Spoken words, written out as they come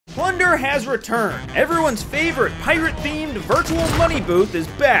Plunder has returned. Everyone's favorite pirate-themed virtual money booth is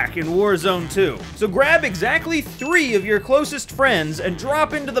back in Warzone 2. So grab exactly 3 of your closest friends and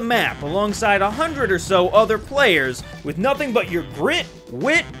drop into the map alongside 100 or so other players with nothing but your grit,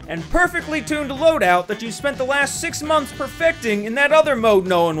 wit, and perfectly tuned loadout that you spent the last 6 months perfecting in that other mode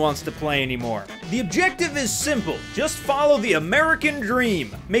no one wants to play anymore. The objective is simple. Just follow the American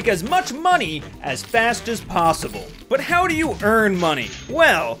dream. Make as much money as fast as possible. But how do you earn money?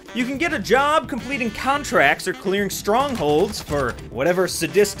 Well, you can get a job completing contracts or clearing strongholds for whatever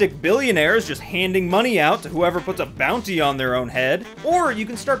sadistic billionaires just handing money out to whoever puts a bounty on their own head. Or you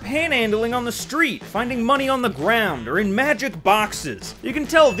can start panhandling on the street, finding money on the ground or in magic boxes. You can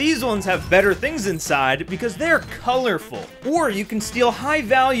tell these ones have better things inside because they're colorful. Or you can steal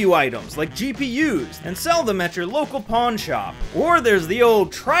high-value items like GPUs and sell them at your local pawn shop. Or there's the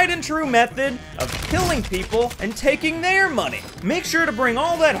old tried-and-true method of killing people and taking their money. Make sure to bring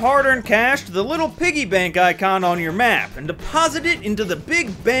all that hard-earned cash to the little piggy bank icon on your map and deposit it into the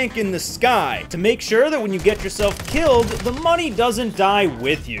big bank in the sky to make sure that when you get yourself killed, the money doesn't die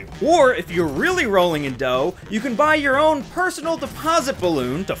with you. Or if you're really rolling in dough, you can buy your own personal deposit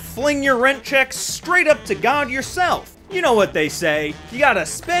balloon to fling your rent checks straight up to God yourself. You know what they say, you gotta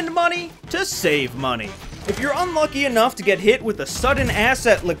spend money to save money. If you're unlucky enough to get hit with a sudden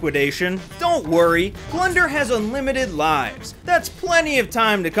asset liquidation, don't worry, Plunder has unlimited lives. That's plenty of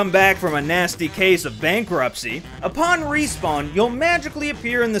time to come back from a nasty case of bankruptcy. Upon respawn, you'll magically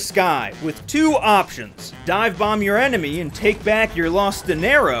appear in the sky with 2 options. Dive bomb your enemy and take back your lost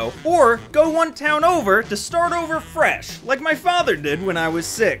dinero, or go one town over to start over fresh, like my father did when I was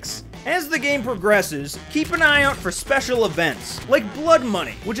 6. As the game progresses, keep an eye out for special events, like Blood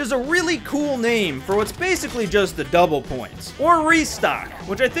Money, which is a really cool name for what's basically just the double points. Or Restock,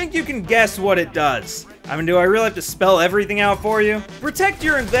 which I think you can guess what it does. I mean, do I really have to spell everything out for you? Protect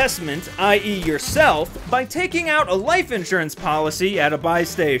your investment, i.e. yourself, by taking out a life insurance policy at a buy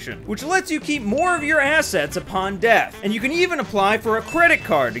station, which lets you keep more of your assets upon death. And you can even apply for a credit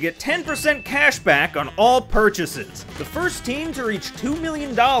card to get 10% cash back on all purchases. The first team to reach $2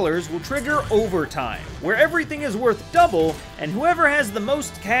 million will trigger overtime, where everything is worth double, and whoever has the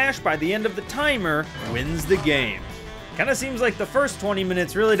most cash by the end of the timer wins the game. Kinda seems like the first 20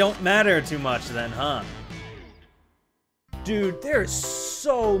 minutes really don't matter too much then, huh? Dude, there's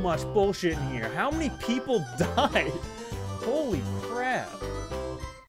so much bullshit in here. How many people died? Holy crap.